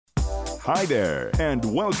Hi there, and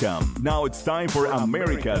welcome. Now it's time for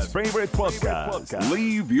America's favorite podcast,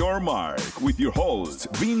 Leave Your Mark, with your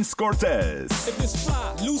host, Vince Cortez. If it's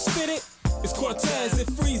fly, loose fitted, it's Cortez. If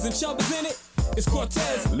freezing, chubbers in it, it's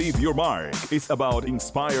Cortez. Leave Your Mark is about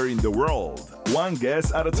inspiring the world, one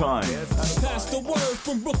guest at a time. Pass the word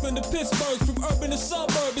from Brooklyn to Pittsburgh, from urban to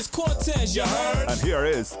suburb, it's Cortez, you heard? And here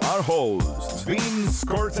is our host, Vince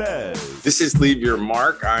Cortez. This is Leave Your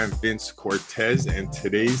Mark. I'm Vince Cortez, and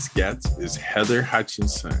today's guest is Heather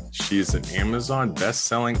Hutchinson. She is an Amazon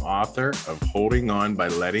best-selling author of Holding On by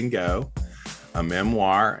Letting Go, a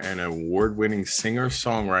memoir, and an award-winning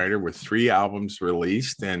singer-songwriter with 3 albums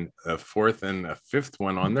released and a 4th and a 5th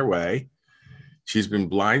one on their way. She's been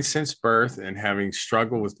blind since birth, and having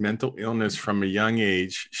struggled with mental illness from a young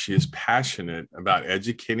age, she is passionate about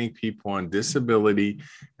educating people on disability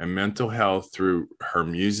and mental health through her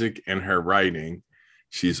music and her writing.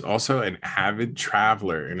 She's also an avid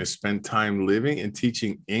traveler and has spent time living and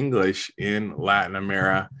teaching English in Latin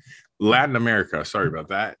America. Sorry about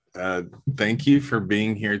that. Thank you for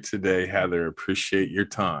being here today, Heather. Appreciate your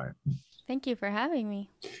time. Thank you for having me.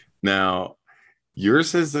 Now,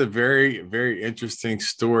 yours is a very, very interesting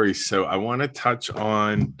story. So I want to touch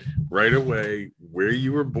on right away where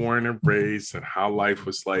you were born and raised and how life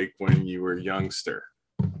was like when you were a youngster.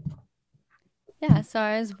 Yeah, so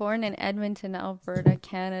I was born in Edmonton, Alberta,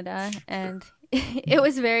 Canada, and it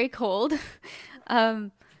was very cold.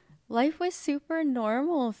 Life was super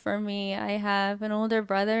normal for me. I have an older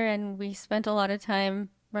brother, and we spent a lot of time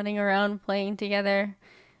running around playing together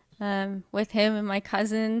with him and my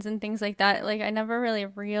cousins and things like that. Like, I never really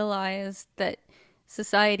realized that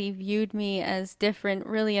society viewed me as different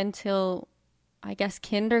really until, I guess,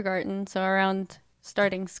 kindergarten, so around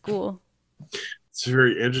starting school. It's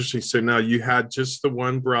very interesting. So now you had just the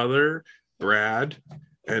one brother, Brad,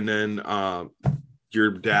 and then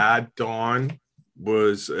your dad, Don,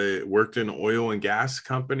 was worked in an oil and gas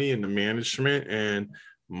company in the management, and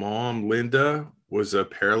mom, Linda, was a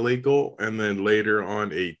paralegal, and then later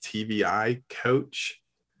on a TVI coach.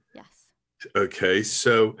 Yes. Okay,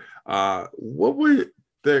 so what were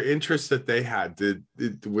the interests that they had?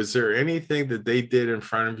 Was there anything that they did in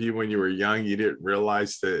front of you when you were young you didn't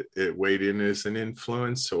realize that it weighed in as an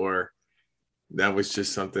influence, or that was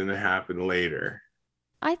just something that happened later?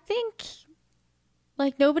 I think,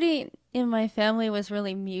 like, nobody in my family was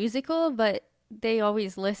really musical, but they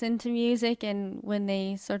always listened to music, and when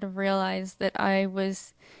they sort of realized that I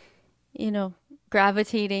was,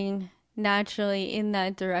 gravitating naturally in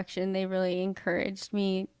that direction, they really encouraged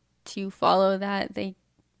me to follow that. They,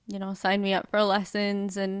 signed me up for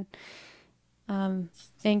lessons and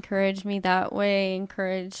encouraged me that way,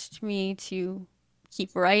 encouraged me to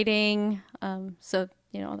keep writing. So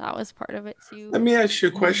that was part of it too. Let me ask you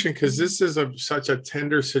a question, because this is such a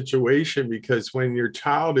tender situation, because when your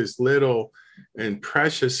child is little and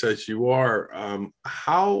precious as you are,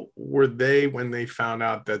 how were they when they found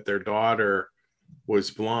out that their daughter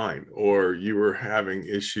was blind or you were having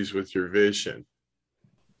issues with your vision?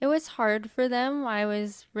 It was hard for them. I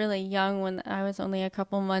was really young when I was only a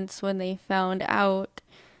couple months when they found out,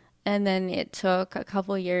 and then it took a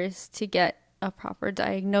couple years to get a proper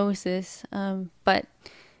diagnosis. But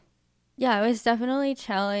yeah, it was definitely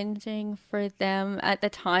challenging for them. At the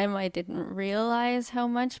time, I didn't realize how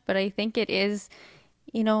much, but I think it is,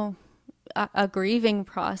 a grieving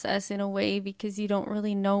process in a way, because you don't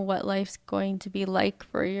really know what life's going to be like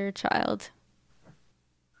for your child.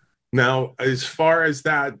 Now, as far as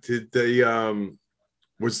that, did they,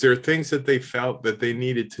 was there things that they felt that they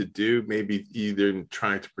needed to do, maybe either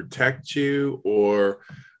trying to protect you or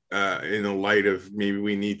in the light of maybe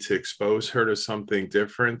we need to expose her to something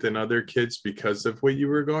different than other kids because of what you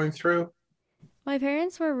were going through? My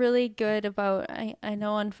parents were really good about, I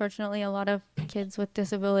know unfortunately a lot of kids with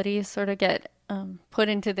disabilities sort of get put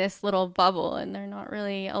into this little bubble, and they're not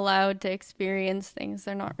really allowed to experience things.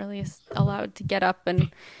 They're not really allowed to get up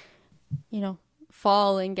and,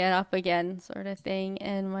 fall and get up again, sort of thing.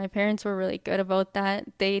 And my parents were really good about that.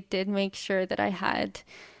 They did make sure that I had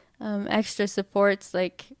extra supports,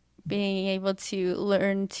 like being able to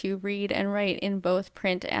learn to read and write in both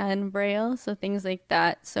print and Braille, so things like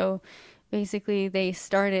that. So basically they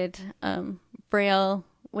started Braille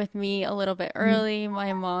with me a little bit early.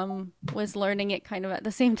 My mom was learning it kind of at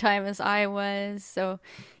the same time as I was. So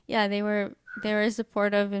yeah, they were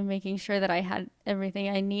supportive in making sure that I had everything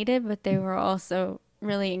I needed, but they were also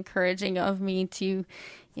really encouraging of me to,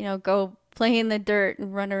 go play in the dirt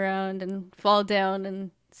and run around and fall down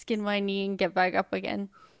and skin my knee and get back up again.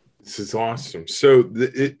 This is awesome. So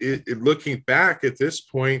looking back at this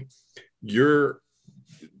point,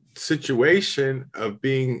 situation of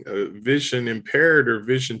being vision impaired or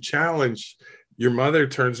vision challenged, your mother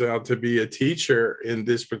turns out to be a teacher in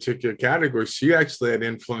this particular category. So you actually had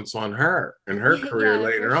influence on her and her career Yeah, for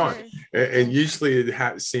later on. sure. And usually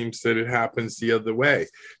it seems that it happens the other way.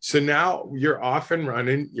 So now you're off and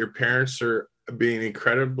running. Your parents are being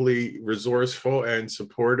incredibly resourceful and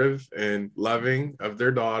supportive and loving of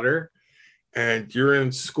their daughter. And you're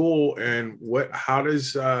in school, and how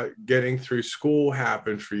does getting through school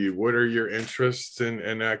happen for you? What are your interests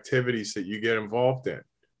and activities that you get involved in?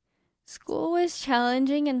 School was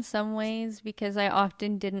challenging in some ways because I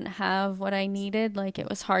often didn't have what I needed. Like it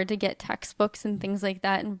was hard to get textbooks and things like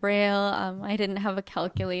that in Braille. I didn't have a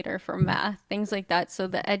calculator for math, things like that. So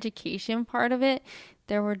the education part of it,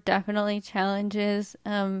 there were definitely challenges.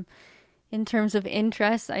 In terms of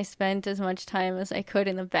interests, I spent as much time as I could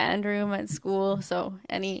in the band room at school. So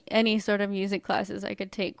any sort of music classes I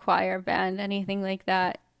could take, choir, band, anything like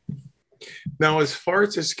that. Now, as far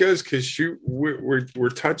as this goes, because we're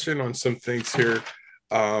touching on some things here.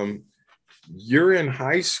 You're in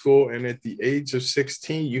high school, and at the age of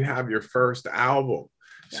 16, you have your first album.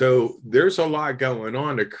 Yes. So there's a lot going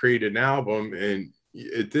on to create an album. And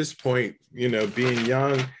at this point, being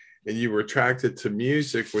young, and you were attracted to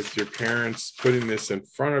music with your parents putting this in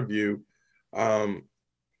front of you.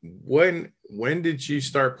 When did you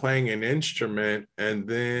start playing an instrument, and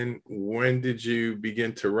then when did you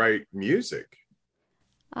begin to write music?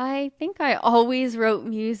 I think I always wrote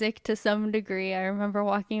music to some degree. I remember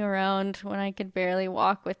walking around when I could barely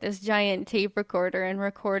walk with this giant tape recorder and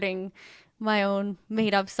recording my own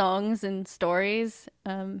made up songs and stories.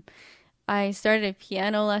 I started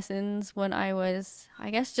piano lessons when I was,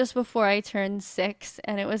 I guess, just before I turned 6,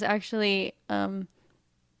 and it was actually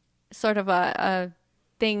sort of a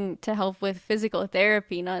thing to help with physical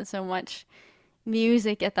therapy, not so much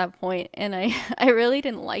music at that point. And I really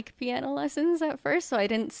didn't like piano lessons at first, so I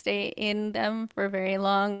didn't stay in them for very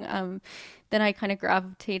long. Then I kind of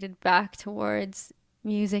gravitated back towards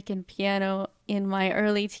music and piano in my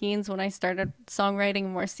early teens when I started songwriting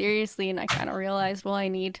more seriously, and I kind of realized, well, I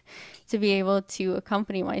need to be able to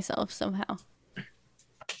accompany myself somehow.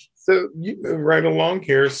 So you move right along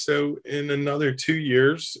here. So in another 2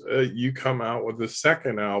 years, you come out with a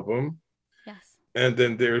second album. Yes. And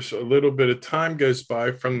then there's a little bit of time goes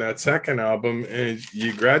by from that second album, and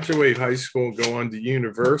you graduate high school, go on to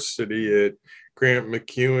university at Grant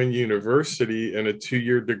McEwen University in a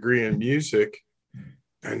 2-year degree in music.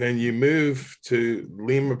 And then you move to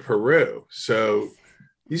Lima, Peru. So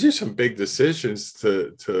these are some big decisions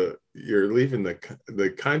you're leaving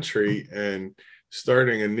the country and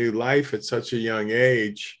starting a new life at such a young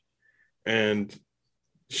age. And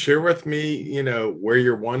share with me, where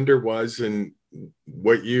your wonder was and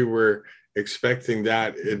what you were expecting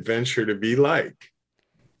that adventure to be like.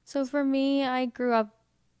 So for me, I grew up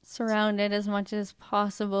surrounded as much as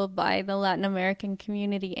possible by the Latin American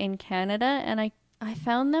community in Canada, and I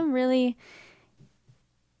found them really,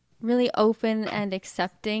 really open and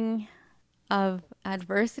accepting of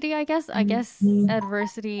adversity, I guess. I guess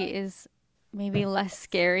adversity is maybe less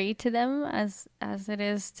scary to them as it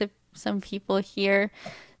is to some people here.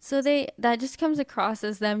 So that just comes across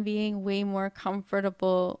as them being way more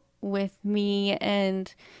comfortable with me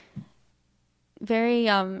and very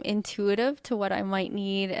intuitive to what I might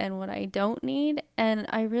need and what I don't need. And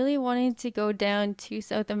I really wanted to go down to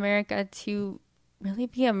South America to really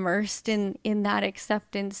be immersed in that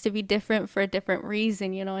acceptance, to be different for a different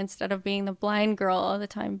reason, instead of being the blind girl all the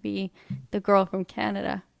time, be the girl from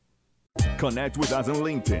Canada. Connect with us on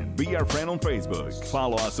LinkedIn. Be our friend on Facebook.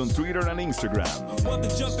 Follow us on Twitter and Instagram. Whether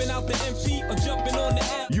jumping out the MP or jumping on the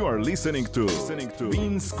air. You are listening to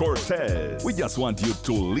Vince Cortez. We just want you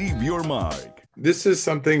to leave your mark. This is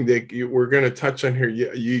something that we're going to touch on here.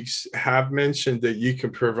 You have mentioned that you can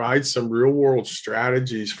provide some real world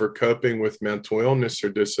strategies for coping with mental illness or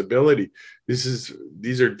disability.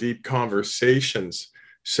 These are deep conversations.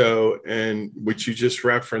 So, and what you just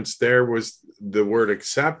referenced there was the word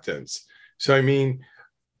acceptance. So, I mean,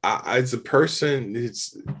 as a person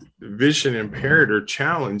that's vision impaired or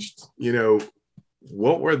challenged,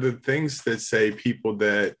 what were the things that, say, people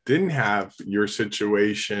that didn't have your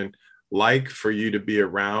situation like for you to be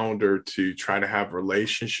around or to try to have a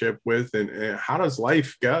relationship with? And how does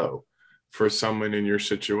life go for someone in your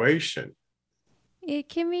situation? It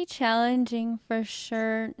can be challenging for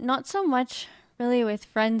sure. Not so much really with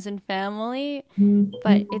friends and family,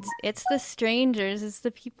 but it's the strangers, it's the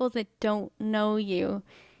people that don't know you.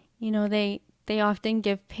 They often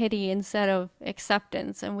give pity instead of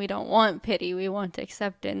acceptance, and we don't want pity, we want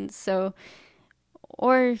acceptance. So,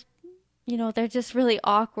 or they're just really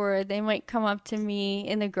awkward. They might come up to me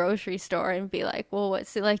in the grocery store and be like, well,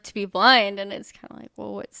 what's it like to be blind? And it's kind of like,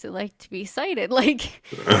 well, what's it like to be sighted? Like,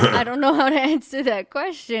 I don't know how to answer that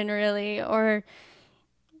question really. Or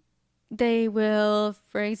they will,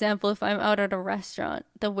 for example, if I'm out at a restaurant,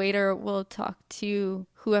 the waiter will talk to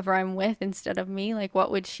whoever I'm with instead of me. Like,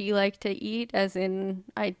 what would she like to eat? As in,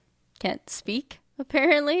 I can't speak,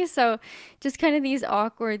 apparently. So just kind of these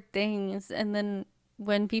awkward things. And then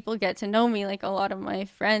when people get to know me, like a lot of my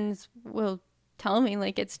friends will tell me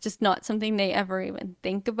like it's just not something they ever even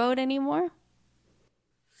think about anymore.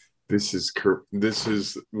 This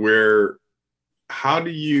is where, how do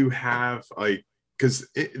you have like, because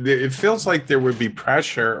it feels like there would be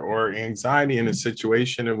pressure or anxiety in a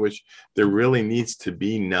situation in which there really needs to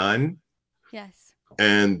be none. Yes.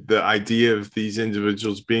 And the idea of these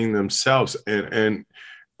individuals being themselves, and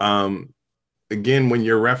again, when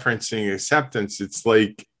you're referencing acceptance, it's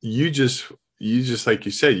like you just like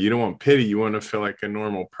you said, you don't want pity, you want to feel like a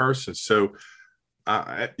normal person. So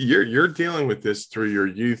you're dealing with this through your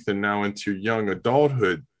youth and now into young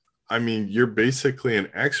adulthood. I mean, you're basically an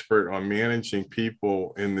expert on managing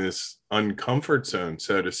people in this uncomfort zone,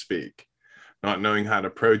 so to speak, not knowing how to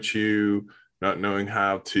approach you, not knowing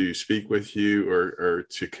how to speak with you or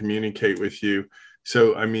to communicate with you.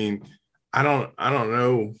 So, I mean, I don't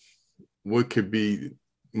know what could be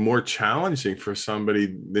more challenging for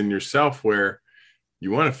somebody than yourself, where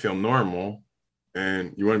you want to feel normal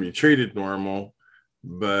and you want to be treated normal,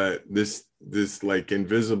 but this like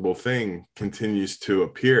invisible thing continues to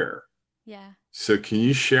appear. Yeah. So can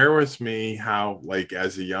you share with me how, like,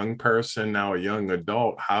 as a young person, now a young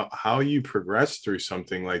adult, how you progress through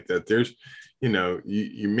something like that? There's,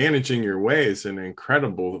 you managing your way is an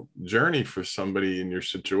incredible journey for somebody in your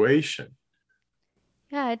situation.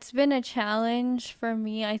 Yeah, it's been a challenge for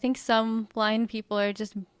me. I think some blind people are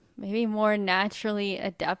just maybe more naturally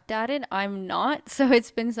adept at it. I'm not. So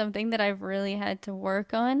it's been something that I've really had to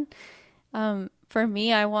work on. For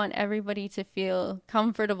me, I want everybody to feel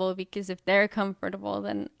comfortable, because if they're comfortable,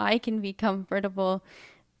 then I can be comfortable.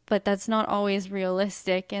 But that's not always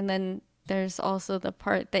realistic. And then there's also the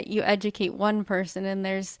part that you educate one person and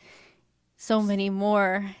there's so many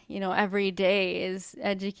more, every day is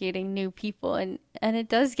educating new people. And it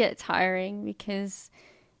does get tiring because,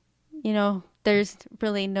 there's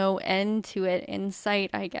really no end to it in sight,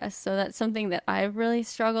 I guess. So that's something that I've really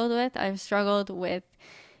struggled with. I've struggled with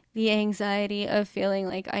the anxiety of feeling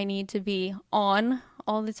like I need to be on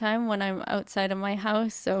all the time when I'm outside of my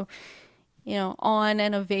house. So, on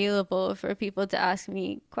and available for people to ask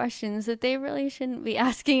me questions that they really shouldn't be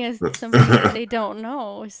asking as somebody that they don't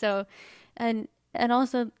know. So, and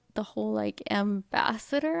also the whole like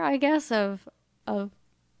ambassador, I guess, of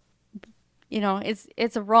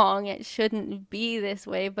it's wrong. It shouldn't be this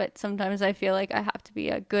way. But sometimes I feel like I have to be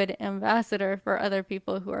a good ambassador for other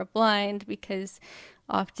people who are blind, because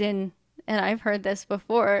often, and I've heard this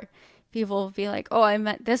before, people will be like, oh, I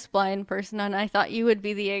met this blind person and I thought you would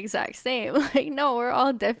be the exact same. Like, no, we're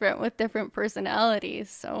all different with different personalities.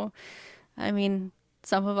 So, I mean,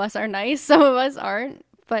 some of us are nice, some of us aren't.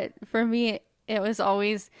 But for me, it was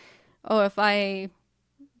always, oh, if I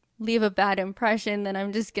leave a bad impression, then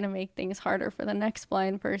I'm just going to make things harder for the next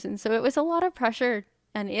blind person. So it was a lot of pressure,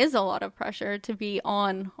 and is a lot of pressure, to be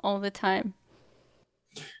on all the time.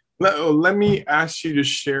 Let me ask you to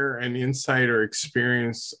share an insight or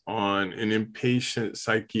experience on an inpatient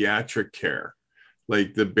psychiatric care,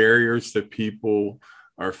 like the barriers that people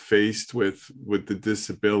are faced with the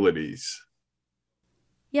disabilities.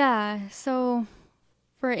 Yeah, so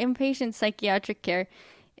for inpatient psychiatric care,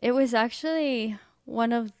 it was actually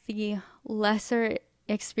one of the lesser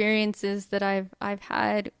experiences that I've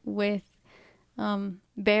had with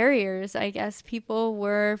barriers, I guess. People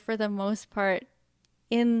were, for the most part,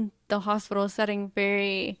 in the hospital setting,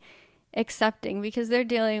 very accepting, because they're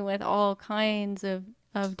dealing with all kinds of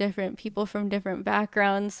different people from different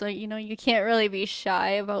backgrounds. So, you can't really be shy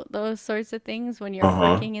about those sorts of things when you're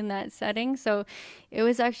working in that setting. So it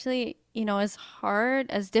was actually, as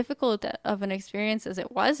hard, as difficult of an experience as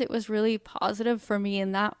it was really positive for me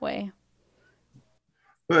in that way.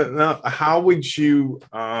 But now, how would you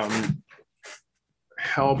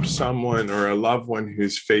help someone or a loved one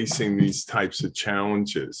who's facing these types of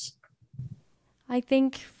challenges? I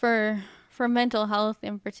think for mental health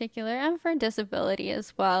in particular, and for disability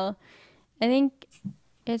as well, I think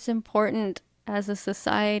it's important as a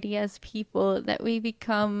society, as people, that we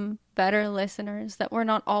become better listeners, that we're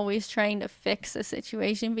not always trying to fix a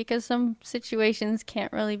situation, because some situations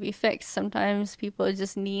can't really be fixed. Sometimes people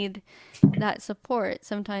just need that support.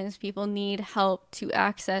 Sometimes people need help to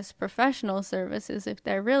access professional services if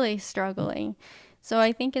they're really struggling. So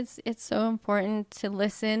I think it's so important to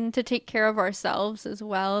listen, to take care of ourselves as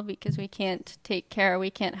well, because we can't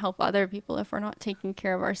help other people if we're not taking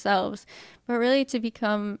care of ourselves, but really to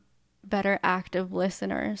become better active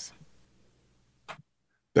listeners.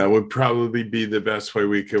 That would probably be the best way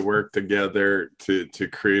we could work together to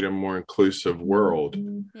create a more inclusive world.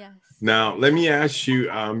 Yes. Now, let me ask you,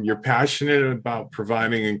 you're passionate about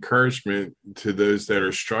providing encouragement to those that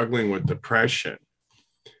are struggling with depression.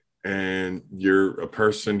 And you're a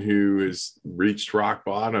person who has reached rock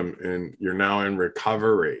bottom and you're now in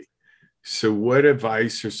recovery. So what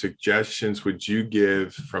advice or suggestions would you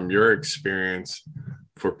give from your experience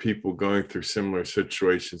for people going through similar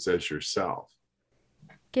situations as yourself?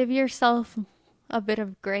 Give yourself a bit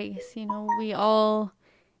of grace. You know, we all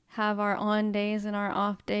have our on days and our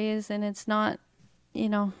off days, and it's not,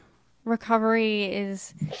 recovery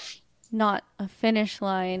is not a finish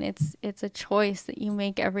line. It's a choice that you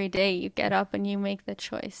make every day. You get up and you make the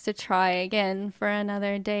choice to try again for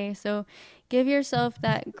another day. So give yourself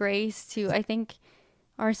that grace to, I think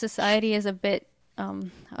our society is a bit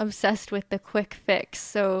obsessed with the quick fix.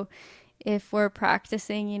 So if we're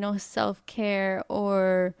practicing, self-care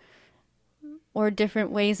or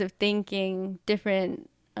different ways of thinking, different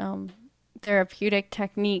therapeutic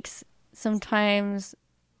techniques, sometimes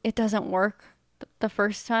it doesn't work the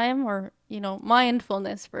first time, or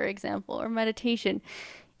mindfulness, for example, or meditation.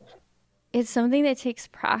 It's something that takes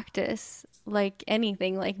practice, like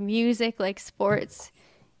anything, like music, like sports.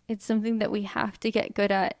 It's something that we have to get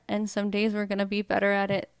good at, and some days we're going to be better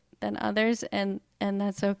at it than others, and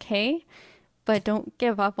that's okay. But don't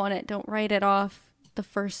give up on it. Don't write it off the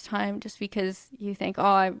first time just because you think,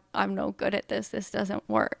 oh, I'm no good at this doesn't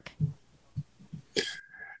work.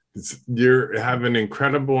 You have an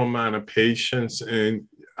incredible amount of patience, and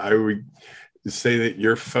I would say that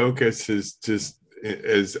your focus is just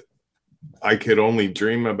as I could only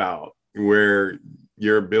dream about, where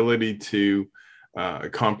your ability to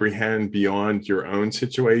comprehend beyond your own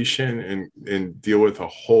situation and deal with a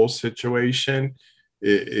whole situation,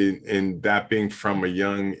 and that being from a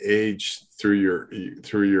young age through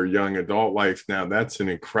your young adult life. Now that's an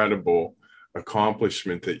incredible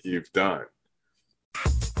accomplishment that you've done.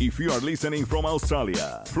 If you are listening from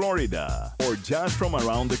Australia, Florida, or just from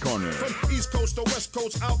around the corner, from East Coast to West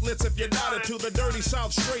Coast outlets, if you're not to the dirty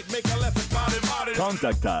South straight, make a left and body.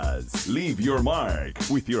 Contact us. Leave your mark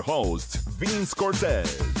with your host, Vince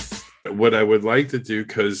Cortez. What I would like to do,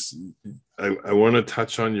 because I want to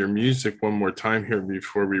touch on your music one more time here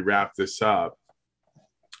before we wrap this up.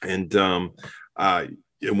 And I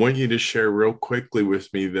want you to share real quickly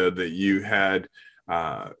with me, though, that you had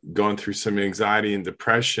gone through some anxiety and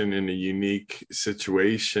depression in a unique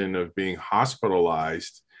situation of being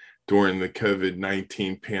hospitalized during the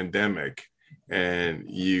COVID-19 pandemic. And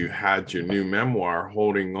you had your new memoir,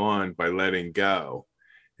 Holding On by Letting Go.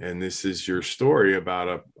 And this is your story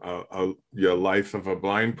about your life of a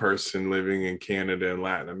blind person living in Canada and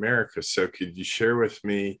Latin America. So could you share with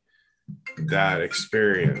me that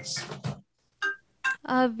experience?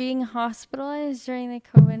 Being hospitalized during the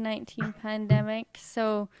COVID-19 pandemic.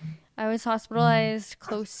 So I was hospitalized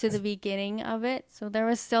close to the beginning of it. So there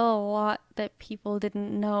was still a lot that people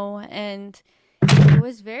didn't know. And it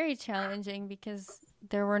was very challenging because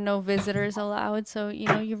there were no visitors allowed. So,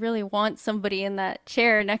 you really want somebody in that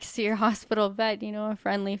chair next to your hospital bed, a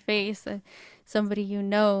friendly face, somebody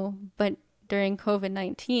But during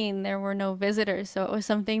COVID-19, there were no visitors. So it was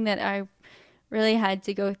something that I really had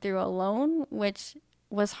to go through alone, which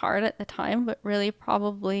was hard at the time, but really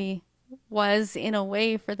probably was in a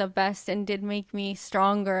way for the best and did make me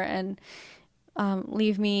stronger and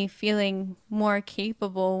leave me feeling more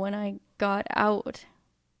capable when I got out.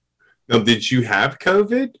 Now, did you have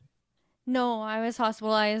COVID? No, I was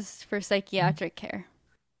hospitalized for psychiatric care.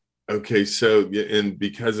 Okay, so, and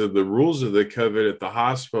because of the rules of the COVID at the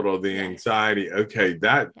hospital, the anxiety, okay,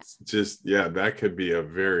 that could be a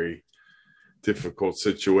very difficult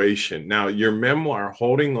situation. Now, your memoir,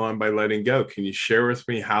 Holding On by Letting Go, can you share with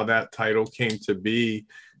me how that title came to be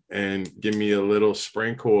and give me a little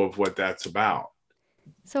sprinkle of what that's about?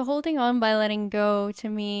 So Holding On by Letting Go, to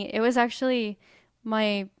me, it was actually,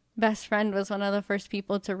 my best friend was one of the first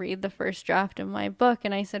people to read the first draft of my book.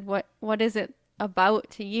 And I said, what is it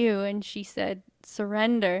about to you? And she said,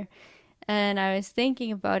 surrender. And I was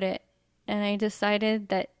thinking about it, and I decided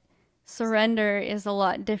that surrender is a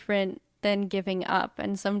lot different than giving up.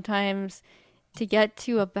 And sometimes to get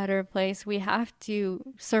to a better place, we have to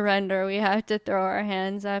surrender. We have to throw our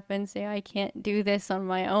hands up and say, I can't do this on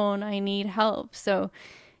my own. I need help. So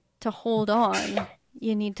to hold on,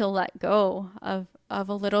 you need to let go of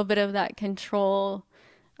a little bit of that control,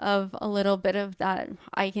 of a little bit of that,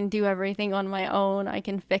 I can do everything on my own. I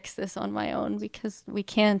can fix this on my own, because we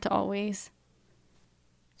can't always.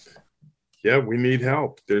 Yeah, we need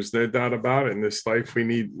help. There's no doubt about it. In this life, we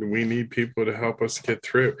need people to help us get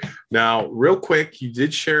through. Now, real quick, you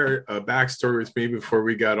did share a backstory with me before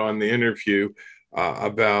we got on the interview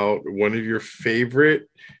about one of your favorite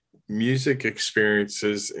music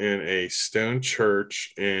experiences in a stone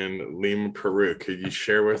church in Lima, Peru. Could you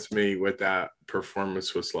share with me what that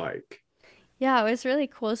performance was like? Yeah, it was really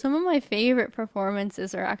cool. Some of my favorite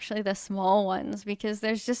performances are actually the small ones, because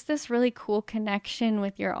there's just this really cool connection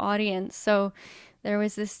with your audience. So there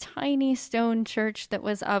was this tiny stone church that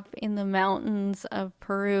was up in the mountains of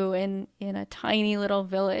Peru in a tiny little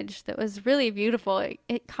village that was really beautiful.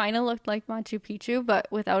 It kind of looked like Machu Picchu, but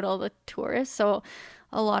without all the tourists. So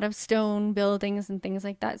a lot of stone buildings and things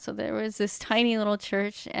like that. So there was this tiny little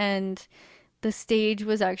church, and the stage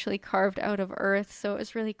was actually carved out of earth, so it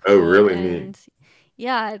was really cool. Oh, really and neat.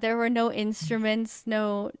 Yeah, there were no instruments,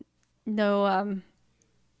 no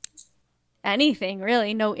anything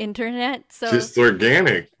really, no internet. So Just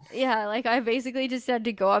organic. yeah, like I basically just had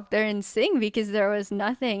to go up there and sing, because there was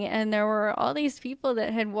nothing, and there were all these people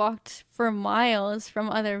that had walked for miles from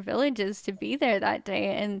other villages to be there that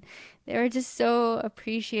day, and they were just so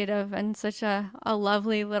appreciative, and such a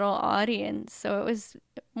lovely little audience. So it was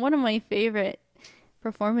one of my favorite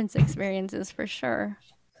performance experiences for sure.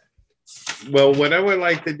 Well, what I would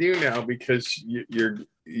like to do now, because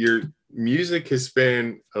your music has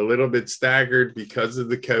been a little bit staggered because of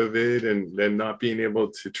the COVID and then not being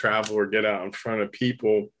able to travel or get out in front of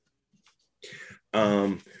people,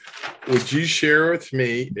 would you share with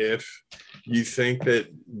me if you think that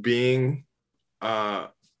being a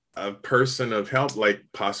person of help, like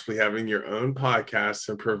possibly having your own podcast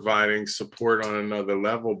and providing support on another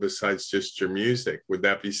level besides just your music, would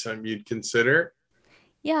that be something you'd consider?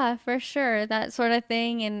 Yeah, for sure. That sort of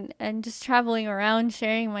thing, and just traveling around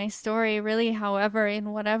sharing my story, really, however,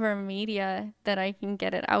 in whatever media that I can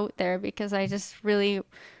get it out there, because I just really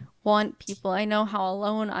want people. I know how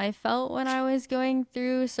alone I felt when I was going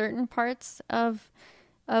through certain parts of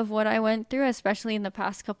what I went through, especially in the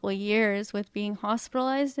past couple of years with being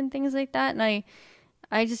hospitalized and things like that. And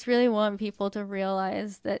I just really want people to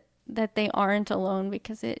realize that they aren't alone,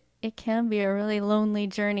 because it can be a really lonely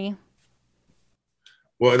journey.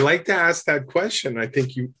 Well, I'd like to ask that question. I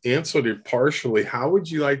think you answered it partially. How would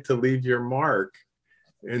you like to leave your mark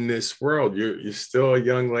in this world? You're still a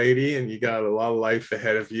young lady and you got a lot of life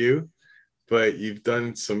ahead of you, but you've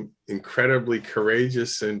done some incredibly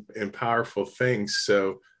courageous and powerful things.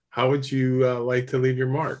 So how would you like to leave your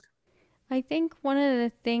mark? I think one of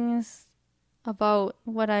the things about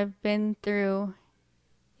what I've been through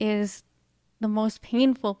is the most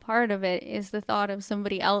painful part of it is the thought of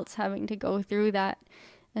somebody else having to go through that,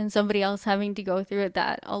 and somebody else having to go through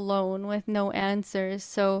that alone with no answers.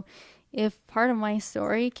 So if part of my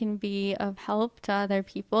story can be of help to other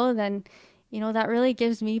people, then, that really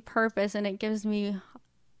gives me purpose, and it gives me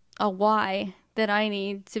a why that I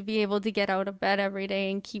need to be able to get out of bed every day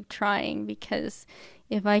and keep trying. Because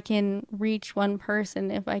if I can reach one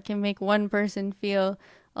person, if I can make one person feel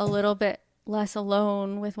a little bit less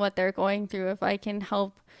alone with what they're going through, if I can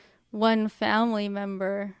help one family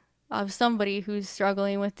member of somebody who's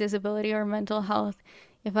struggling with disability or mental health,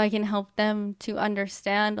 if I can help them to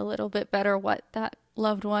understand a little bit better what that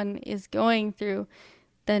loved one is going through,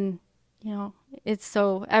 then,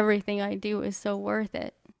 everything I do is so worth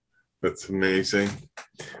it. That's amazing.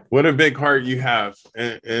 What a big heart you have,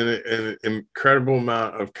 and an incredible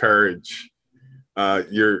amount of courage.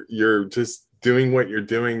 You're just doing what you're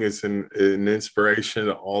doing is an inspiration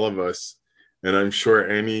to all of us. And I'm sure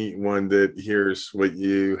anyone that hears what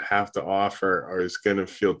you have to offer is going to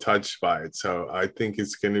feel touched by it. So I think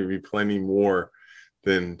it's going to be plenty more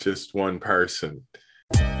than just one person.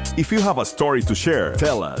 If you have a story to share,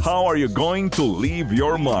 tell us. How are you going to leave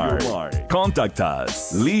your mark? Contact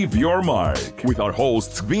us. Leave your mark with our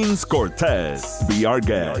host, Vince Cortez. Be our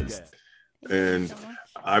guest. And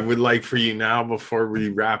I would like for you now, before we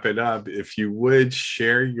wrap it up, if you would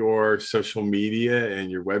share your social media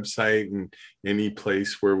and your website and any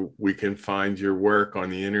place where we can find your work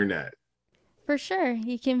on the internet. For sure.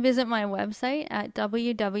 You can visit my website at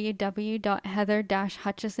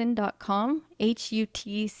www.heather-hutchison.com,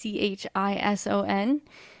 HUTCHISON.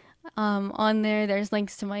 On there's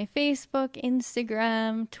links to my Facebook,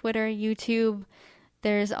 Instagram, Twitter, YouTube,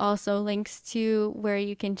 There's also links to where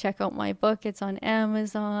you can check out my book. It's on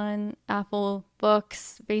Amazon, Apple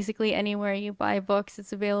Books, basically anywhere you buy books.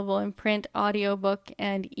 It's available in print, audiobook,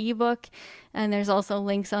 and ebook. And there's also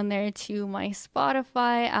links on there to my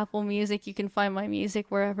Spotify, Apple Music. You can find my music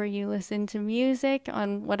wherever you listen to music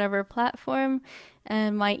on whatever platform.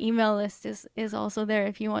 And my email list is also there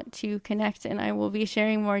if you want to connect. And I will be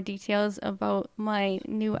sharing more details about my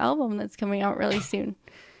new album that's coming out really soon.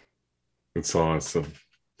 It's awesome.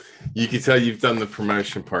 You can tell you've done the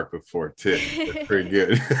promotion part before too. That's pretty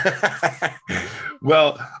good.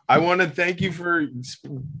 Well, I want to thank you for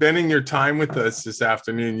spending your time with us this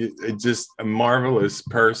afternoon. You're just a marvelous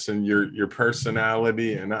person. Your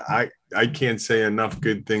personality, and I can't say enough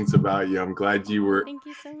good things about you. I'm glad you were. Thank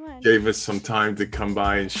you so much. Gave us some time to come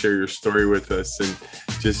by and share your story with us, and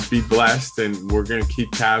just be blessed. And we're going to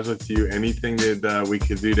keep tabs with you. Anything that we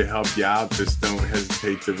can do to help you out, just don't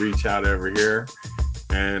hesitate to reach out over here.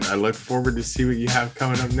 And I look forward to see what you have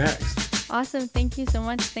coming up next. Awesome. Thank you so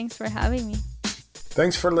much. Thanks for having me.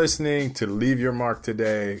 Thanks for listening to Leave Your Mark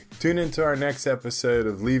today. Tune into our next episode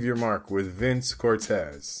of Leave Your Mark with Vince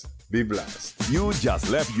Cortez. Be blessed. You just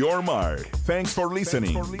left your mark. Thanks for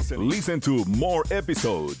listening. Listen to more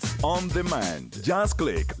episodes on demand. Just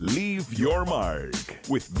click Leave Your Mark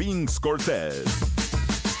with Vince Cortez.